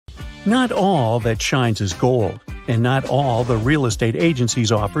Not all that shines is gold, and not all the real estate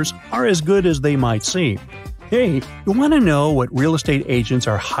agency's offers are as good as they might seem. Hey, you want to know what real estate agents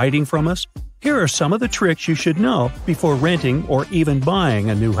are hiding from us? Here are some of the tricks you should know before renting or even buying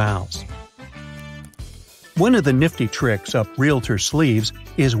a new house. One of the nifty tricks up realtor sleeves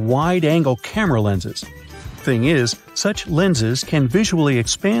is wide-angle camera lenses. Thing is, such lenses can visually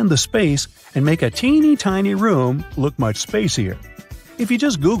expand the space and make a teeny-tiny room look much spacier. If you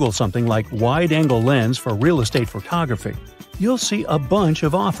just Google something like wide-angle lens for real estate photography, you'll see a bunch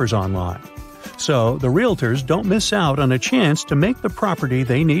of offers online. So the realtors don't miss out on a chance to make the property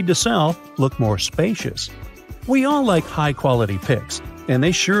they need to sell look more spacious. We all like high-quality pics, and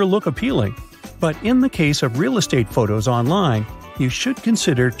they sure look appealing. But in the case of real estate photos online, you should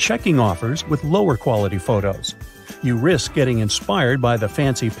consider checking offers with lower quality photos. You risk getting inspired by the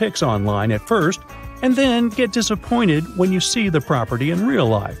fancy pics online at first, and then get disappointed when you see the property in real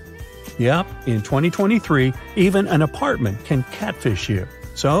life. Yep, in 2023, even an apartment can catfish you.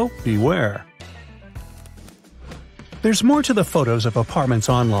 So beware. There's more to the photos of apartments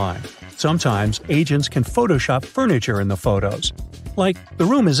online. Sometimes agents can Photoshop furniture in the photos. Like, the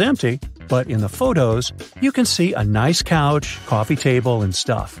room is empty, but in the photos, you can see a nice couch, coffee table, and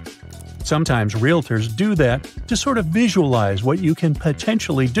stuff. Sometimes realtors do that to sort of visualize what you can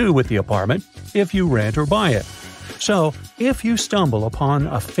potentially do with the apartment if you rent or buy it. So, if you stumble upon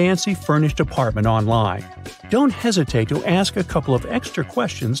a fancy furnished apartment online, don't hesitate to ask a couple of extra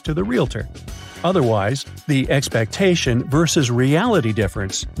questions to the realtor. Otherwise, the expectation versus reality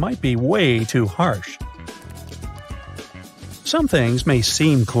difference might be way too harsh. Some things may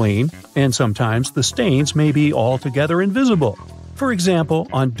seem clean, and sometimes the stains may be altogether invisible. For example,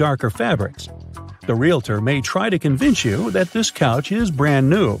 on darker fabrics. The realtor may try to convince you that this couch is brand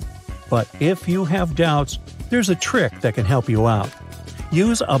new. But if you have doubts, there's a trick that can help you out.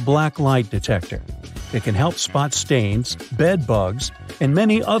 Use a black light detector. It can help spot stains, bed bugs, and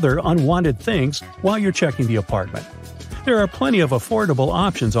many other unwanted things while you're checking the apartment. There are plenty of affordable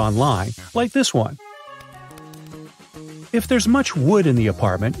options online, like this one. If there's much wood in the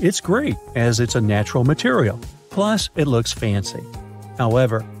apartment, it's great, as it's a natural material. Plus, it looks fancy.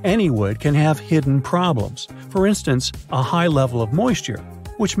 However, any wood can have hidden problems. For instance, a high level of moisture,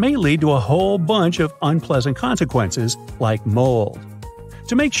 which may lead to a whole bunch of unpleasant consequences, like mold.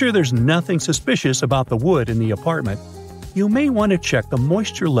 To make sure there's nothing suspicious about the wood in the apartment, you may want to check the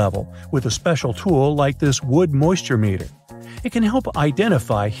moisture level with a special tool like this wood moisture meter. It can help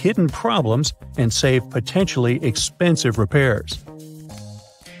identify hidden problems and save potentially expensive repairs.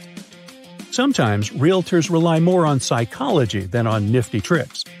 Sometimes realtors rely more on psychology than on nifty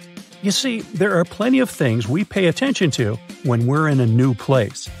tricks. You see, there are plenty of things we pay attention to when we're in a new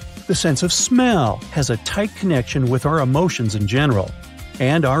place. The sense of smell has a tight connection with our emotions in general,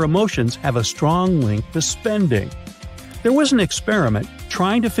 and our emotions have a strong link to spending. There was an experiment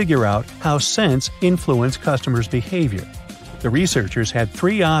trying to figure out how scents influence customers' behavior. The researchers had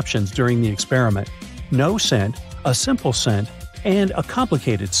 3 options during the experiment: no scent, a simple scent, and a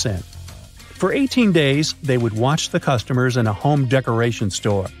complicated scent. For 18 days, they would watch the customers in a home decoration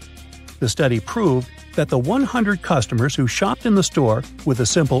store. The study proved that the 100 customers who shopped in the store with a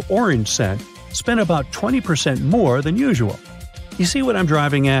simple orange scent spent about 20% more than usual. You see what I'm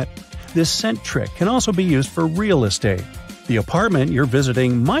driving at? This scent trick can also be used for real estate. The apartment you're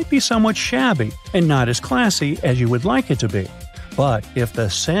visiting might be somewhat shabby and not as classy as you would like it to be. But if the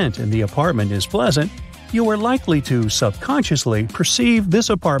scent in the apartment is pleasant, you are likely to subconsciously perceive this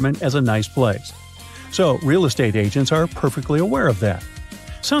apartment as a nice place. So real estate agents are perfectly aware of that.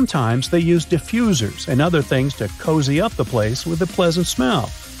 Sometimes they use diffusers and other things to cozy up the place with a pleasant smell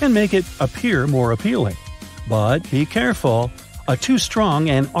and make it appear more appealing. But be careful. A too strong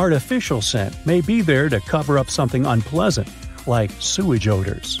and artificial scent may be there to cover up something unpleasant, like sewage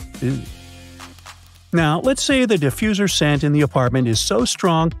odors. Ew. Now, let's say the diffuser scent in the apartment is so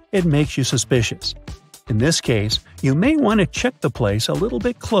strong it makes you suspicious. In this case, you may want to check the place a little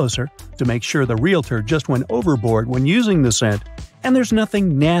bit closer to make sure the realtor just went overboard when using the scent and there's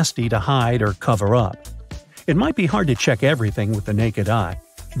nothing nasty to hide or cover up. It might be hard to check everything with the naked eye,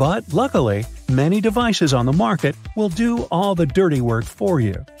 but luckily, many devices on the market will do all the dirty work for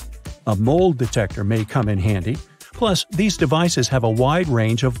you. A mold detector may come in handy, plus these devices have a wide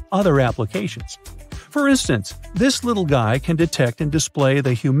range of other applications. For instance, this little guy can detect and display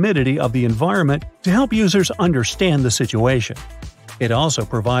the humidity of the environment to help users understand the situation. It also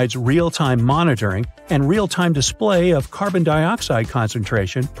provides real-time monitoring and real-time display of carbon dioxide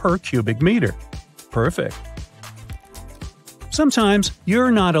concentration per cubic meter. Perfect. Sometimes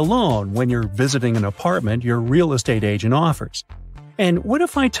you're not alone when you're visiting an apartment your real estate agent offers. And what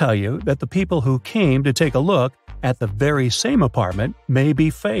if I tell you that the people who came to take a look at the very same apartment may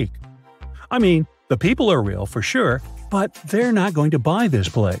be fake? I mean, the people are real for sure, but they're not going to buy this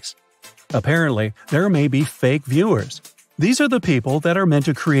place. Apparently, there may be fake viewers. These are the people that are meant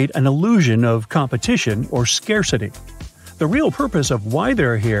to create an illusion of competition or scarcity. The real purpose of why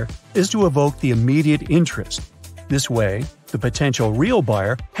they're here is to evoke the immediate interest. This way, the potential real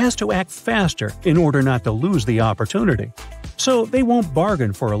buyer has to act faster in order not to lose the opportunity. So they won't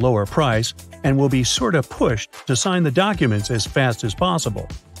bargain for a lower price and will be sort of pushed to sign the documents as fast as possible.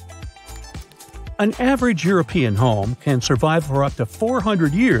 An average European home can survive for up to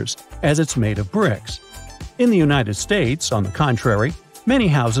 400 years as it's made of bricks. In the United States, on the contrary, many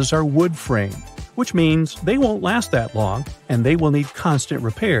houses are wood-framed, which means they won't last that long and they will need constant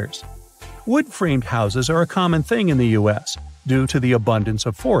repairs. Wood-framed houses are a common thing in the U.S. due to the abundance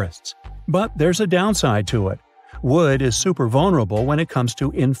of forests. But there's a downside to it. Wood is super vulnerable when it comes to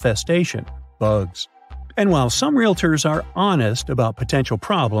infestation, bugs. And while some realtors are honest about potential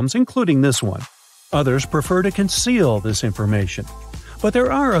problems, including this one, others prefer to conceal this information. But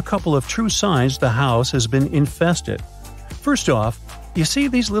there are a couple of true signs the house has been infested. First off, you see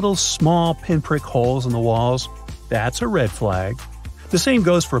these little small pinprick holes in the walls? That's a red flag. The same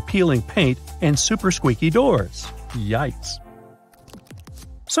goes for peeling paint and super squeaky doors. Yikes.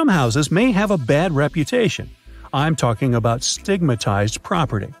 Some houses may have a bad reputation. I'm talking about stigmatized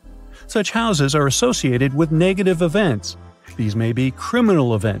property. Such houses are associated with negative events. These may be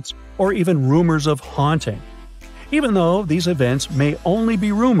criminal events or even rumors of haunting. Even though these events may only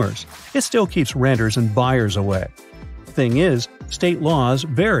be rumors, it still keeps renters and buyers away. Thing is, state laws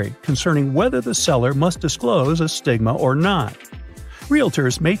vary concerning whether the seller must disclose a stigma or not.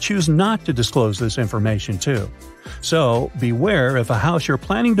 Realtors may choose not to disclose this information too. So, beware if a house you're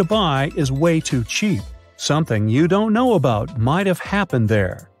planning to buy is way too cheap. Something you don't know about might have happened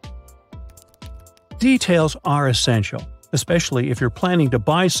there. Details are essential, especially if you're planning to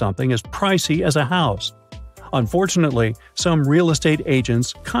buy something as pricey as a house. Unfortunately, some real estate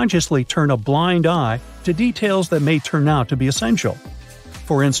agents consciously turn a blind eye to details that may turn out to be essential.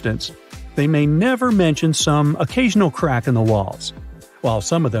 For instance, they may never mention some occasional crack in the walls. While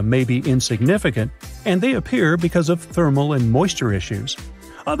some of them may be insignificant, and they appear because of thermal and moisture issues,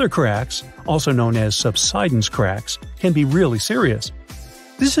 other cracks, also known as subsidence cracks, can be really serious.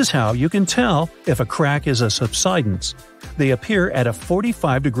 This is how you can tell if a crack is a subsidence. They appear at a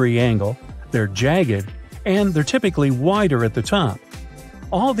 45-degree angle, they're jagged, and they're typically wider at the top.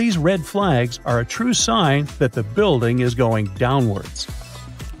 All these red flags are a true sign that the building is going downwards.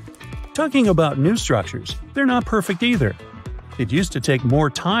 Talking about new structures, they're not perfect either. It used to take more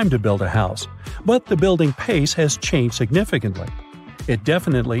time to build a house, but the building pace has changed significantly. It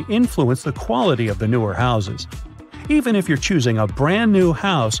definitely influenced the quality of the newer houses. Even if you're choosing a brand new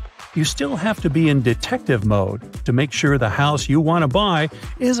house, you still have to be in detective mode to make sure the house you want to buy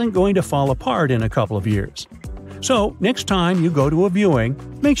isn't going to fall apart in a couple of years. So, next time you go to a viewing,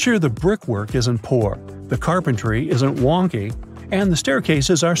 make sure the brickwork isn't poor, the carpentry isn't wonky, and the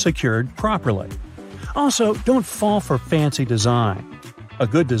staircases are secured properly. Also, don't fall for fancy design. A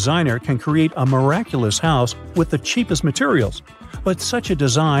good designer can create a miraculous house with the cheapest materials, but such a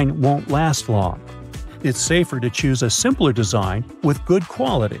design won't last long. It's safer to choose a simpler design with good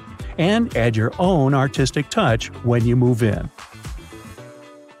quality and add your own artistic touch when you move in.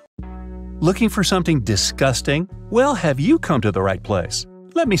 Looking for something disgusting? Well, have you come to the right place?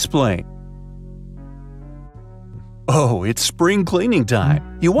 Let me explain. Oh, it's spring cleaning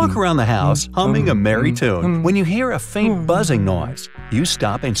time. You walk around the house humming a merry tune when you hear a faint buzzing noise. You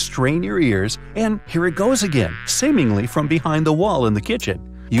stop and strain your ears, and here it goes again, seemingly from behind the wall in the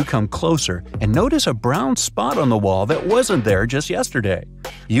kitchen. You come closer and notice a brown spot on the wall that wasn't there just yesterday.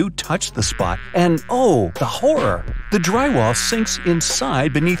 You touch the spot and oh, the horror! The drywall sinks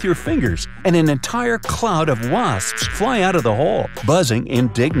inside beneath your fingers and an entire cloud of wasps fly out of the hole, buzzing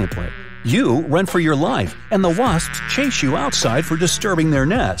indignantly. You run for your life and the wasps chase you outside for disturbing their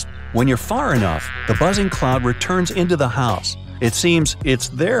nest. When you're far enough, the buzzing cloud returns into the house. It seems it's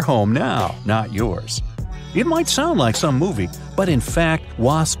their home now, not yours. It might sound like some movie, but in fact,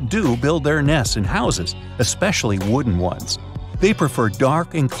 wasps do build their nests in houses, especially wooden ones. They prefer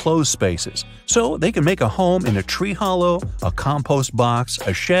dark, enclosed spaces, so they can make a home in a tree hollow, a compost box,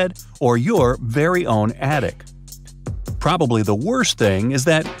 a shed, or your very own attic. Probably the worst thing is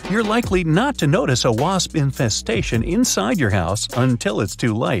that you're likely not to notice a wasp infestation inside your house until it's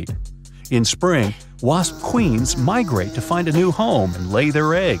too late. In spring, wasp queens migrate to find a new home and lay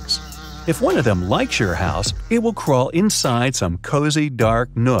their eggs. If one of them likes your house, it will crawl inside some cozy, dark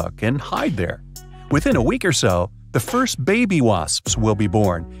nook and hide there. Within a week or so, The first baby wasps will be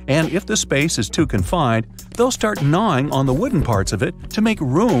born, and if the space is too confined, they'll start gnawing on the wooden parts of it to make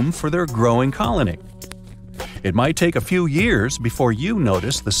room for their growing colony. It might take a few years before you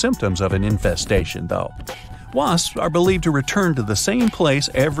notice the symptoms of an infestation, though. Wasps are believed to return to the same place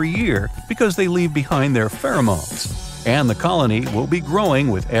every year because they leave behind their pheromones, and the colony will be growing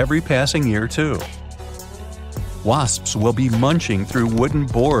with every passing year too. Wasps will be munching through wooden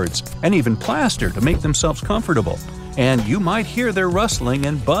boards and even plaster to make themselves comfortable, and you might hear their rustling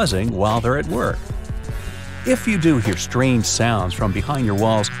and buzzing while they're at work. If you do hear strange sounds from behind your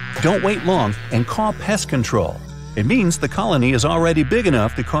walls, don't wait long and call pest control. It means the colony is already big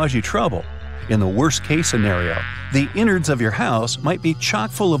enough to cause you trouble. In the worst-case scenario, the innards of your house might be chock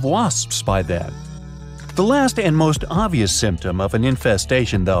full of wasps by then. The last and most obvious symptom of an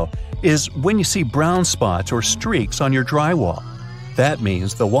infestation, though, is when you see brown spots or streaks on your drywall. That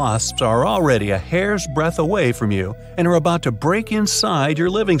means the wasps are already a hair's breadth away from you and are about to break inside your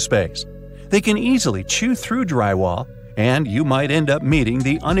living space. They can easily chew through drywall, and you might end up meeting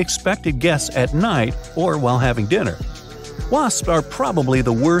the unexpected guests at night or while having dinner. Wasps are probably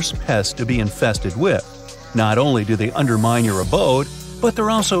the worst pest to be infested with. Not only do they undermine your abode, but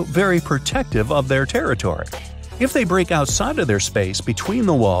they're also very protective of their territory. If they break outside of their space between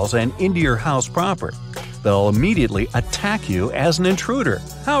the walls and into your house proper, they'll immediately attack you as an intruder.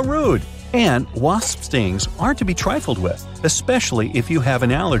 How rude! And wasp stings aren't to be trifled with, especially if you have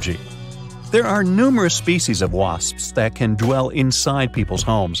an allergy. There are numerous species of wasps that can dwell inside people's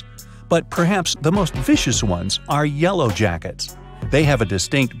homes, but perhaps the most vicious ones are yellow jackets. They have a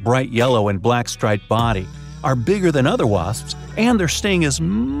distinct bright yellow and black striped body, are bigger than other wasps, and their sting is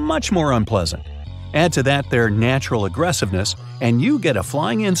much more unpleasant. Add to that their natural aggressiveness, and you get a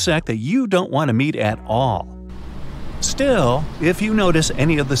flying insect that you don't want to meet at all. Still, if you notice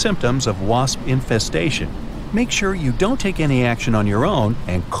any of the symptoms of wasp infestation, make sure you don't take any action on your own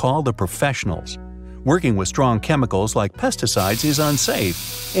and call the professionals. Working with strong chemicals like pesticides is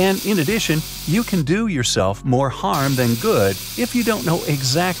unsafe, and in addition, you can do yourself more harm than good if you don't know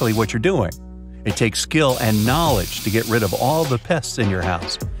exactly what you're doing. It takes skill and knowledge to get rid of all the pests in your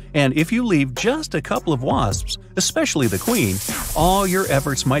house, and if you leave just a couple of wasps, especially the queen, all your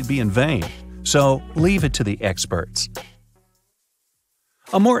efforts might be in vain. So leave it to the experts.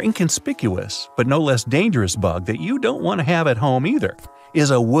 A more inconspicuous, but no less dangerous bug that you don't want to have at home either is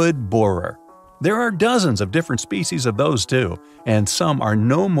a wood borer. There are dozens of different species of those too, and some are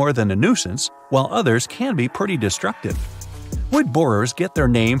no more than a nuisance, while others can be pretty destructive. Wood borers get their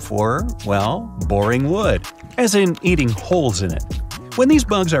name for, well, boring wood, as in eating holes in it. When these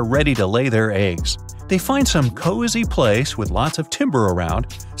bugs are ready to lay their eggs, they find some cozy place with lots of timber around,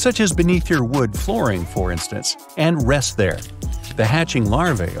 such as beneath your wood flooring, for instance, and rest there. The hatching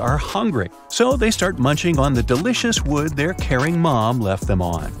larvae are hungry, so they start munching on the delicious wood their caring mom left them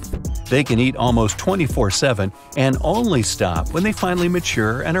on. They can eat almost 24/7 and only stop when they finally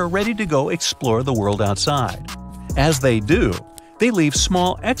mature and are ready to go explore the world outside. As they do, they leave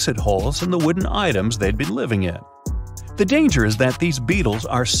small exit holes in the wooden items they'd been living in. The danger is that these beetles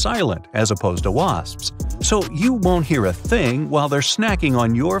are silent as opposed to wasps, so you won't hear a thing while they're snacking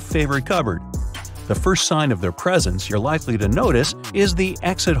on your favorite cupboard. The first sign of their presence you're likely to notice is the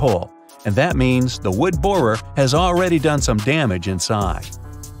exit hole, and that means the wood borer has already done some damage inside.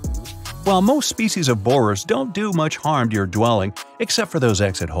 While most species of borers don't do much harm to your dwelling except for those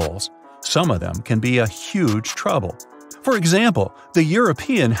exit holes, some of them can be a huge trouble. For example, the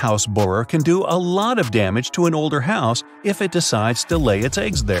European house borer can do a lot of damage to an older house if it decides to lay its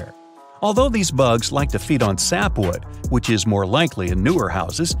eggs there. Although these bugs like to feed on sapwood, which is more likely in newer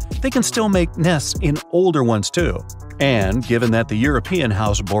houses, they can still make nests in older ones too. And given that the European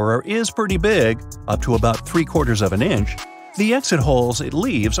house borer is pretty big, up to about 3/4 of an inch, the exit holes it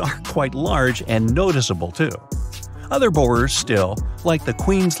leaves are quite large and noticeable too. Other borers still, like the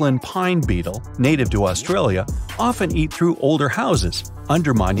Queensland pine beetle, native to Australia, often eat through older houses,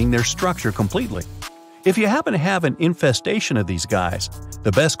 undermining their structure completely. If you happen to have an infestation of these guys,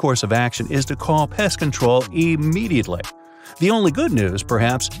 the best course of action is to call pest control immediately. The only good news,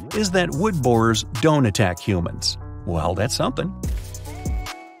 perhaps, is that wood borers don't attack humans. Well, that's something.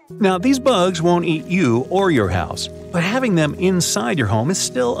 Now, these bugs won't eat you or your house, but having them inside your home is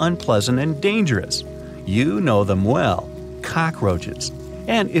still unpleasant and dangerous. You know them well – cockroaches.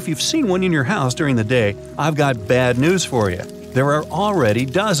 And if you've seen one in your house during the day, I've got bad news for you. There are already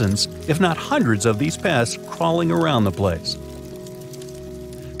dozens, if not hundreds of these pests crawling around the place.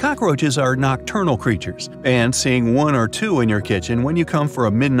 Cockroaches are nocturnal creatures, and seeing one or two in your kitchen when you come for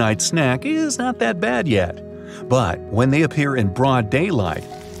a midnight snack is not that bad yet. But when they appear in broad daylight,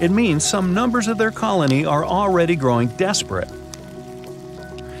 it means some numbers of their colony are already growing desperate.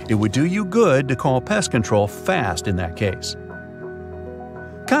 It would do you good to call pest control fast in that case.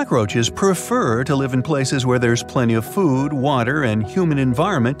 Cockroaches prefer to live in places where there's plenty of food, water, and human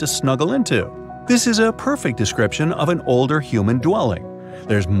environment to snuggle into. This is a perfect description of an older human dwelling.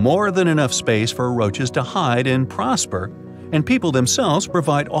 There's more than enough space for roaches to hide and prosper, and people themselves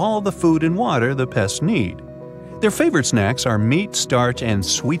provide all the food and water the pests need. Their favorite snacks are meat, starch, and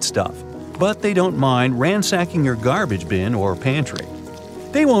sweet stuff, but they don't mind ransacking your garbage bin or pantry.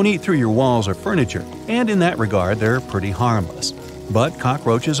 They won't eat through your walls or furniture, and in that regard they're pretty harmless. But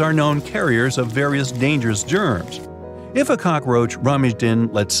cockroaches are known carriers of various dangerous germs. If a cockroach rummaged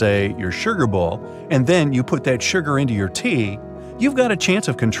in, let's say, your sugar bowl, and then you put that sugar into your tea, you've got a chance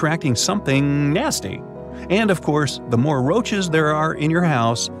of contracting something nasty. And of course, the more roaches there are in your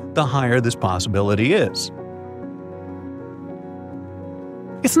house, the higher this possibility is.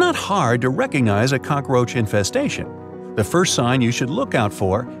 It's not hard to recognize a cockroach infestation. The first sign you should look out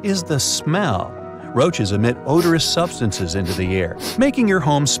for is the smell. Roaches emit odorous substances into the air, making your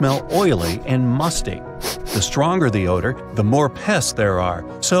home smell oily and musty. The stronger the odor, the more pests there are,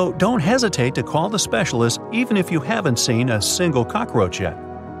 so don't hesitate to call the specialist even if you haven't seen a single cockroach yet.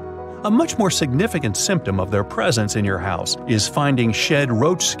 A much more significant symptom of their presence in your house is finding shed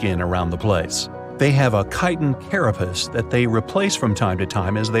roach skin around the place. They have a chitin carapace that they replace from time to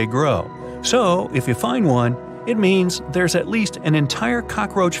time as they grow. So, if you find one, it means there's at least an entire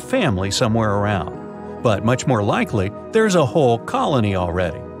cockroach family somewhere around. But much more likely, there's a whole colony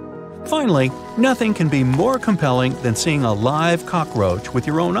already. Finally, nothing can be more compelling than seeing a live cockroach with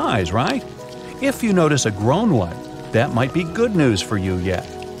your own eyes, right? If you notice a grown one, that might be good news for you yet.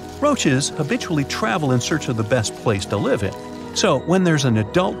 Roaches habitually travel in search of the best place to live in. So when there's an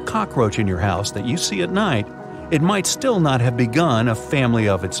adult cockroach in your house that you see at night, it might still not have begun a family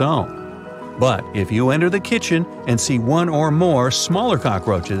of its own. But if you enter the kitchen and see one or more smaller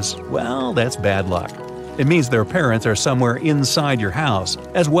cockroaches, well, that's bad luck. It means their parents are somewhere inside your house,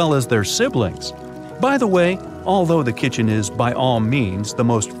 as well as their siblings. By the way, although the kitchen is by all means the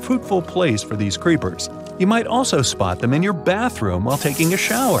most fruitful place for these creepers, you might also spot them in your bathroom while taking a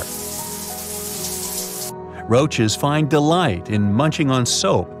shower. Roaches find delight in munching on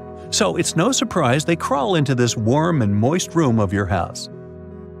soap, so it's no surprise they crawl into this warm and moist room of your house.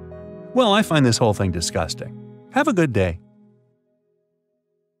 Well, I find this whole thing disgusting. Have a good day.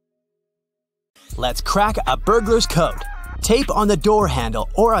 Let's crack a burglar's code. Tape on the door handle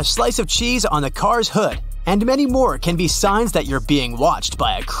or a slice of cheese on the car's hood, and many more can be signs that you're being watched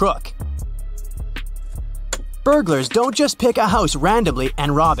by a crook. Burglars don't just pick a house randomly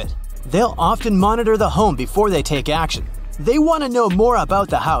and rob it. They'll often monitor the home before they take action. They want to know more about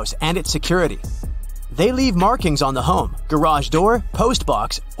the house and its security. They leave markings on the home, garage door, post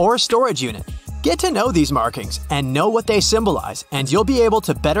box, or storage unit. Get to know these markings and know what they symbolize, and you'll be able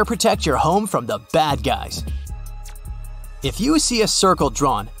to better protect your home from the bad guys. If you see a circle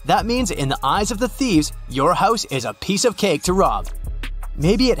drawn, that means in the eyes of the thieves, your house is a piece of cake to rob.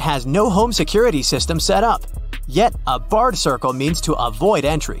 Maybe it has no home security system set up. Yet, a barred circle means to avoid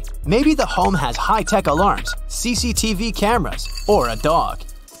entry. Maybe the home has high-tech alarms, CCTV cameras, or a dog.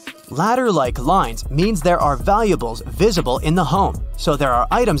 Ladder-like lines means there are valuables visible in the home, so there are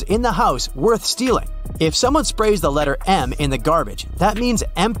items in the house worth stealing. If someone sprays the letter M in the garbage, that means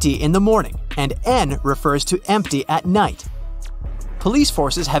empty in the morning, and N refers to empty at night. Police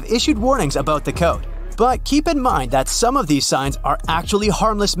forces have issued warnings about the code, but keep in mind that some of these signs are actually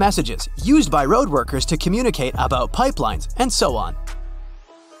harmless messages used by road workers to communicate about pipelines and so on.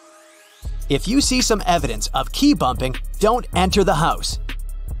 If you see some evidence of key bumping, don't enter the house.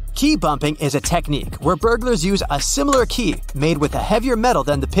 Key bumping is a technique where burglars use a similar key made with a heavier metal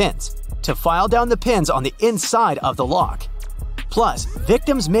than the pins to file down the pins on the inside of the lock. Plus,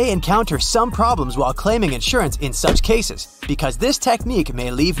 victims may encounter some problems while claiming insurance in such cases because this technique may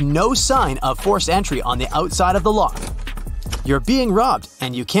leave no sign of forced entry on the outside of the lock. You're being robbed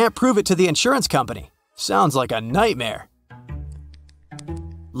and you can't prove it to the insurance company. Sounds like a nightmare.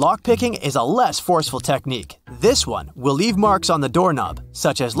 Lockpicking is a less forceful technique. This one will leave marks on the doorknob,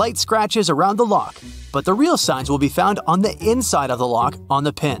 such as light scratches around the lock, but the real signs will be found on the inside of the lock on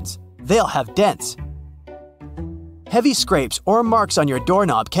the pins. They'll have dents. Heavy scrapes or marks on your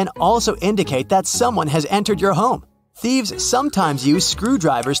doorknob can also indicate that someone has entered your home. Thieves sometimes use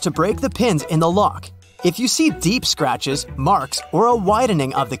screwdrivers to break the pins in the lock. If you see deep scratches, marks, or a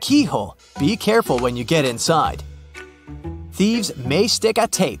widening of the keyhole, be careful when you get inside. Thieves may stick a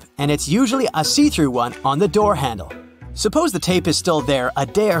tape, and it's usually a see-through one, on the door handle. Suppose the tape is still there a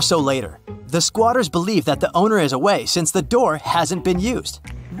day or so later. The squatters believe that the owner is away since the door hasn't been used.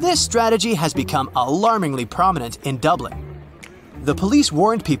 This strategy has become alarmingly prominent in Dublin. The police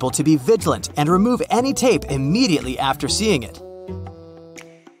warned people to be vigilant and remove any tape immediately after seeing it.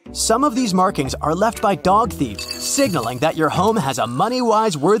 Some of these markings are left by dog thieves, signaling that your home has a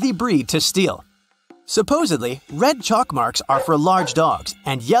money-wise worthy breed to steal. Supposedly, red chalk marks are for large dogs,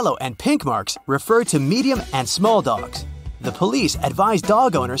 and yellow and pink marks refer to medium and small dogs. The police advise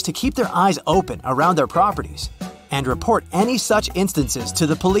dog owners to keep their eyes open around their properties and report any such instances to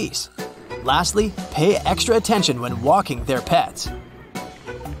the police. Lastly, pay extra attention when walking their pets.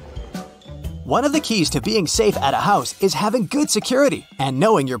 One of the keys to being safe at a house is having good security and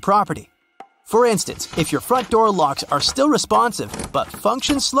knowing your property. For instance, if your front door locks are still responsive but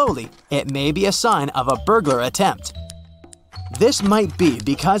function slowly, it may be a sign of a burglar attempt. This might be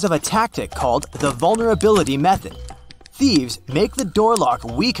because of a tactic called the vulnerability method. Thieves make the door lock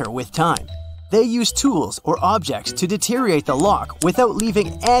weaker with time. They use tools or objects to deteriorate the lock without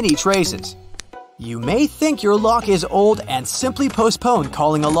leaving any traces. You may think your lock is old and simply postpone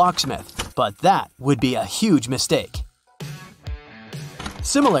calling a locksmith, but that would be a huge mistake.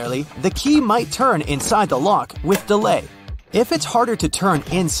 Similarly, the key might turn inside the lock with delay. If it's harder to turn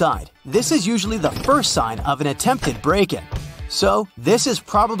inside, this is usually the first sign of an attempted break-in. So, this is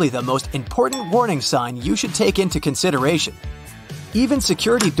probably the most important warning sign you should take into consideration. Even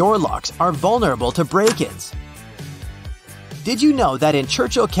security door locks are vulnerable to break-ins. Did you know that in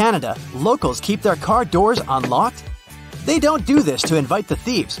Churchill, Canada, locals keep their car doors unlocked? They don't do this to invite the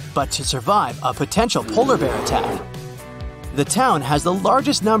thieves, but to survive a potential polar bear attack. The town has the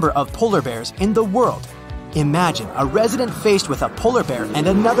largest number of polar bears in the world. Imagine a resident faced with a polar bear and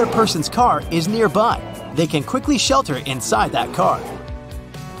another person's car is nearby. They can quickly shelter inside that car.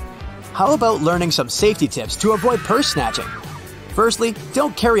 How about learning some safety tips to avoid purse snatching? Firstly,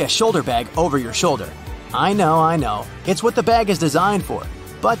 don't carry a shoulder bag over your shoulder. I know, it's what the bag is designed for.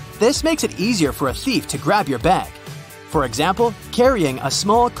 But this makes it easier for a thief to grab your bag. For example, carrying a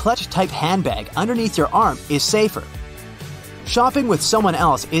small clutch-type handbag underneath your arm is safer. Shopping with someone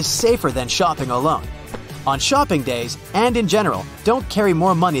else is safer than shopping alone. On shopping days, and in general, don't carry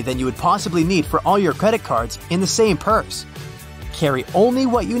more money than you would possibly need for all your credit cards in the same purse. Carry only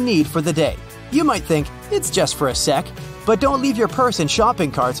what you need for the day. You might think, it's just for a sec, but don't leave your purse in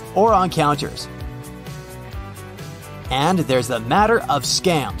shopping carts or on counters. And there's the matter of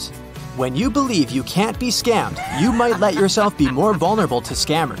scams. When you believe you can't be scammed, you might let yourself be more vulnerable to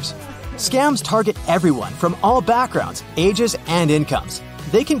scammers. Scams target everyone from all backgrounds, ages, and incomes.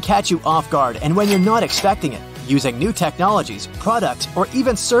 They can catch you off guard and when you're not expecting it, using new technologies, products, or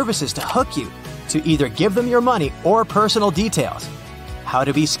even services to hook you, to either give them your money or personal details. How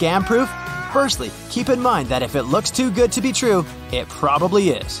to be scam-proof? Firstly, keep in mind that if it looks too good to be true, it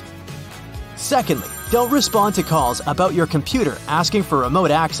probably is. Secondly, don't respond to calls about your computer asking for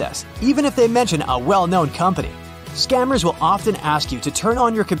remote access, even if they mention a well-known company. Scammers will often ask you to turn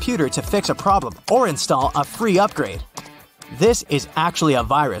on your computer to fix a problem or install a free upgrade. This is actually a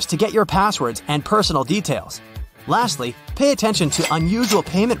virus to get your passwords and personal details. Lastly, pay attention to unusual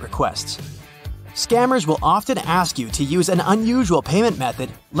payment requests. Scammers will often ask you to use an unusual payment method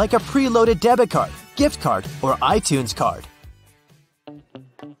like a preloaded debit card, gift card, or iTunes card.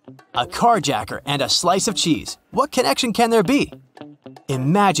 A carjacker and a slice of cheese. What connection can there be?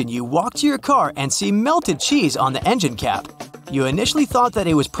 Imagine you walk to your car and see melted cheese on the engine cap. You initially thought that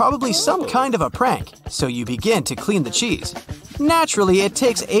it was probably some kind of a prank, so you begin to clean the cheese. Naturally, it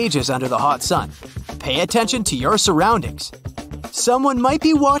takes ages under the hot sun. Pay attention to your surroundings. Someone might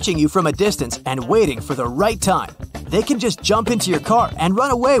be watching you from a distance and waiting for the right time. They can just jump into your car and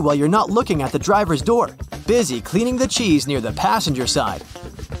run away while you're not looking at the driver's door, busy cleaning the cheese near the passenger side.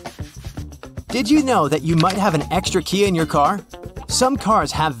 Did you know that you might have an extra key in your car? Some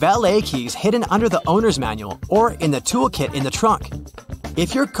cars have valet keys hidden under the owner's manual or in the toolkit in the trunk.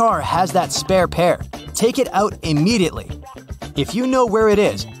 If your car has that spare pair, take it out immediately. If you know where it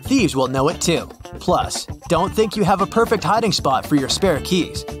is, thieves will know it too. Plus, don't think you have a perfect hiding spot for your spare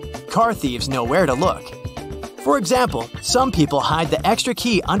keys. Car thieves know where to look. For example, some people hide the extra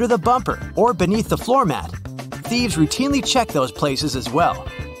key under the bumper or beneath the floor mat. Thieves routinely check those places as well.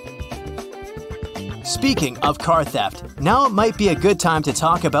 Speaking of car theft, now it might be a good time to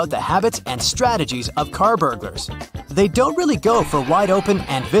talk about the habits and strategies of car burglars. They don't really go for wide open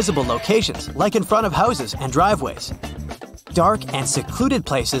and visible locations like in front of houses and driveways. Dark and secluded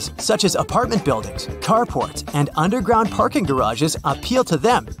places such as apartment buildings, carports, and underground parking garages appeal to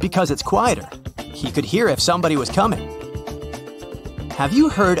them because it's quieter. He could hear if somebody was coming. Have you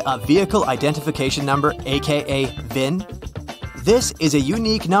heard of vehicle identification number, aka VIN? This is a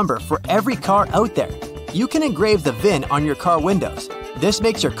unique number for every car out there. You can engrave the VIN on your car windows. This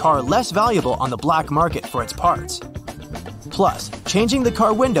makes your car less valuable on the black market for its parts. Plus, changing the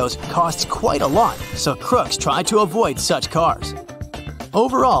car windows costs quite a lot, so crooks try to avoid such cars.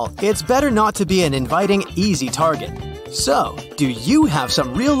 Overall, it's better not to be an inviting, easy target. So, do you have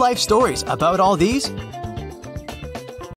some real-life stories about all these?